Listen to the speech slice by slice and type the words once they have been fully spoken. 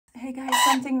Hey guys,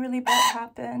 something really bad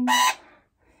happened.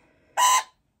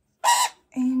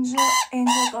 Angel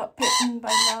got bitten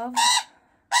by Love.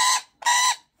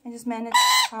 I just managed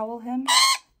to towel him.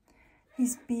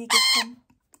 His beak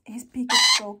is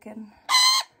broken.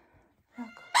 Look.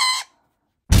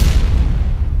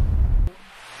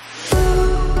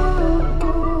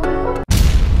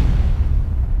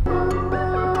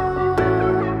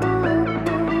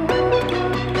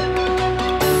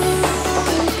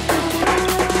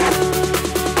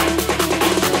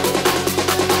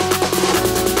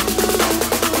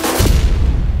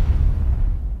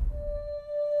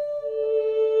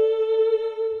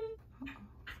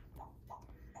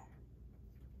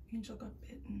 Angel got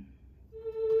bitten.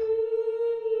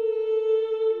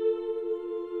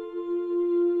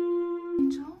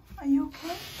 Angel, are you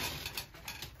okay?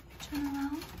 Turn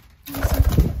around.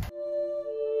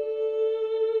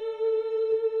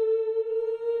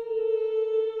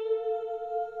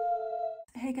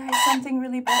 Hey guys, something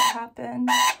really bad happened.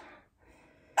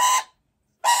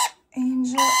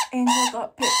 Angel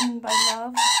got bitten by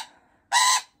Love.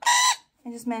 I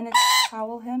just managed to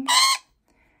towel him.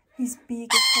 His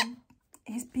beak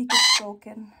is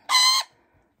broken.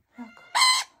 Look.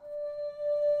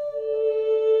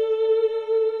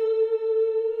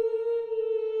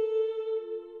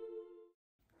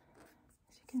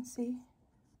 As you can see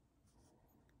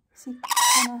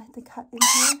kind of the cut in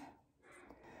here.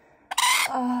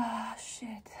 Ah,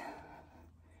 shit.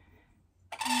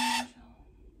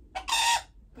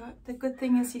 But the good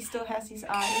thing is he still has his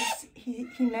eyes. He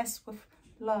messed with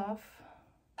Love.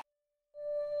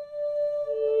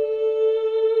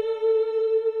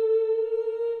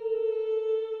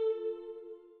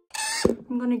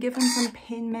 I'm gonna give him some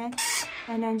pain meds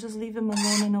and then just leave him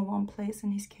alone in a warm place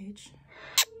in his cage.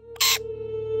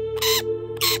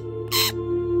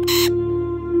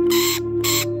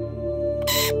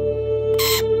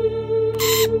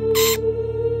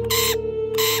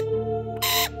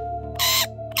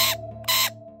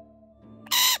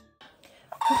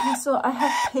 Okay, so I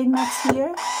have pain meds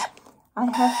here. I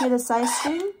have here the size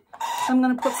string. So I'm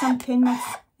gonna put some pain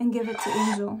meds and give it to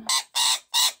Angel.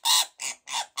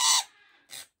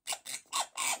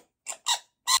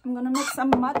 I'm gonna make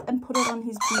some mud and put it on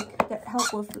his beak. That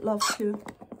help with Love too.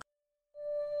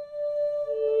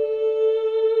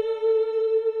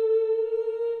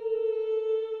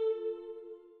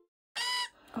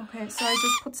 Okay, so I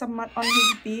just put some mud on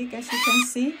his beak, as you can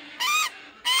see.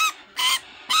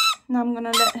 Now I'm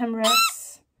gonna let him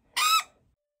rest.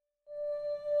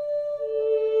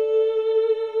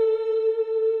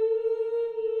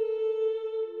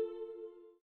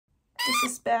 This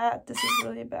is bad. This is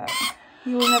really bad.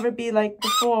 He will never be like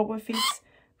before with his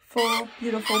full,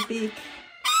 beautiful beak.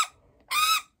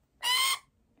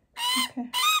 Okay.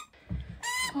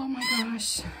 Oh my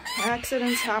gosh.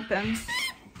 Accidents happen.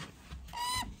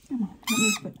 Come on, let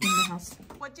me put in the house.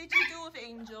 What did you do with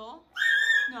Angel?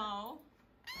 No.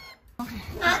 Okay,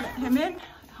 let's let him in.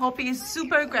 Hopi is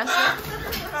super aggressive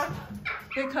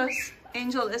because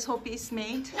Angel is Hopi's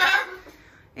mate.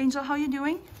 Angel, how you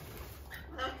doing?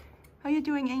 How you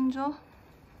doing, Angel?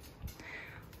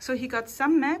 So he got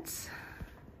some meds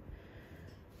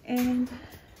and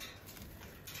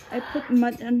I put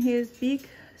mud on his beak,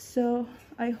 so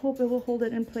I hope it will hold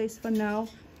it in place for now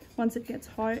once it gets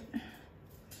hard.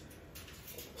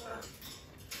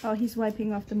 Oh, he's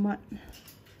wiping off the mud.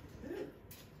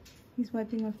 He's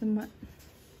wiping off the mud.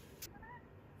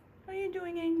 How are you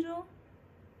doing, Angel?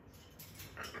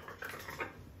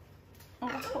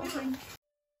 Oh, poor thing.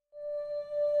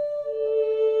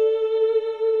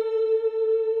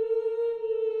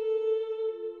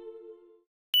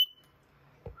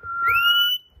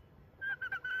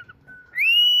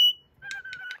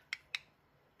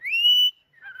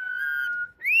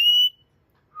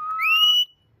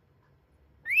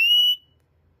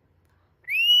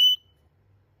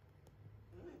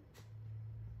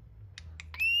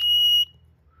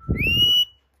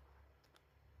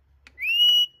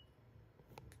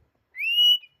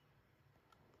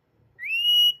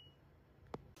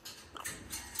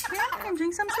 And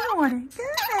drink some sugar water.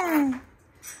 Good.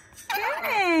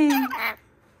 Good.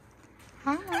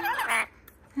 Hello.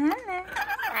 Hello.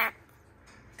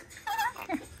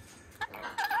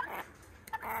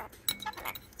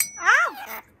 Ow!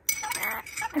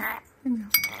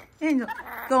 Angel,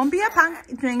 don't be a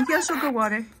punk. Drink your sugar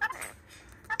water.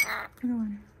 Sugar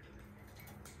water.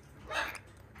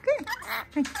 Good.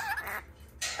 Drink.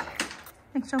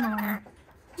 Drink sugar water.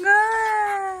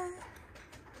 Good.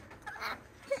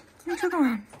 Drink sugar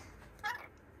water.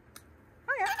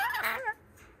 Oh yeah.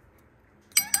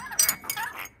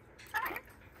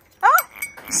 Oh!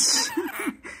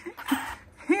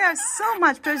 have so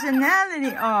much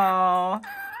personality. Oh,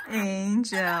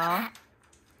 Angel.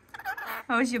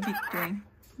 How's your beak doing?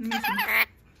 Let me see.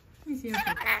 Let me see your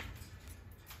beak.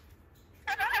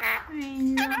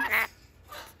 Angel.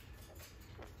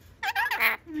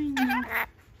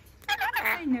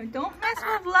 I know. Don't mess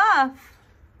with Love.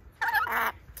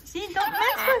 See, don't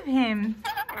mess with him.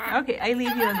 Okay, I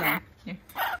leave you alone. Here.